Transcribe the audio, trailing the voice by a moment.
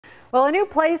Well, a new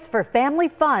place for family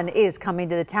fun is coming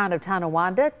to the town of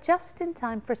Tonawanda just in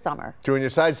time for summer. 2 on your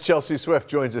sides, Chelsea Swift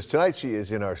joins us tonight. She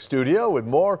is in our studio with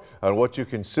more on what you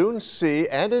can soon see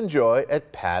and enjoy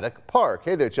at Paddock Park.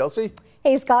 Hey there, Chelsea.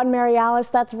 Hey, Scott and Mary Alice,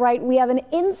 that's right. We have an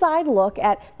inside look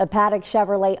at the Paddock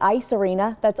Chevrolet Ice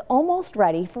Arena that's almost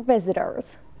ready for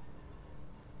visitors.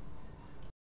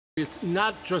 It's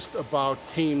not just about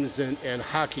teams and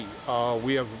hockey.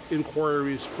 We have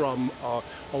inquiries from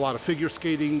a lot of figure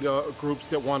skating groups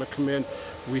that want to come in.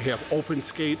 We have open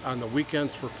skate on the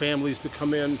weekends for families to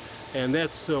come in. And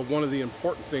that's one of the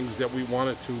important things that we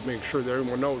wanted to make sure that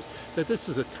everyone knows, that this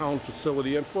is a town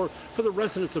facility and for the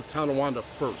residents of Tonawanda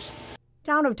first.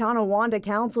 Town of Tonawanda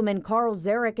Councilman Carl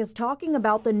Zarek is talking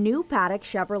about the new Paddock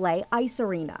Chevrolet Ice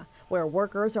Arena, where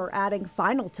workers are adding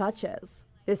final touches.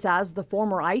 This as the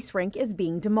former ice rink is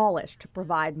being demolished to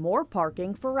provide more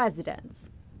parking for residents.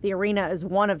 The arena is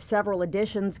one of several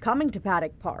additions coming to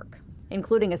Paddock Park,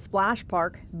 including a splash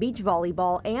park, beach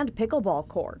volleyball, and pickleball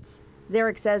courts.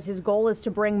 Zarek says his goal is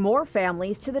to bring more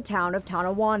families to the town of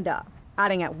Tonawanda,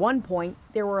 adding at one point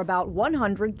there were about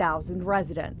 100,000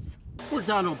 residents. We're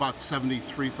down to about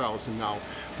 73,000 now.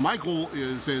 My goal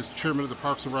is, as chairman of the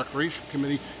Parks and Recreation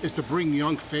Committee, is to bring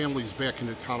young families back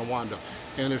into Tonawanda.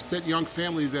 And it's that young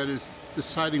family that is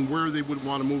deciding where they would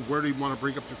want to move, where they want to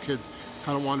bring up their kids.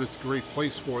 Tonawanda is a great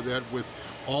place for that, with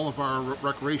all of our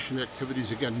recreation activities,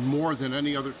 again, more than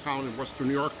any other town in Western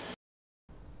New York.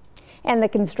 And the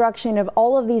construction of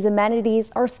all of these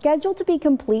amenities are scheduled to be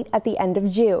complete at the end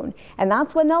of June. And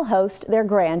that's when they'll host their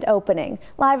grand opening.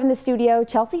 Live in the studio,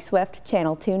 Chelsea Swift,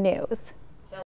 Channel 2 News.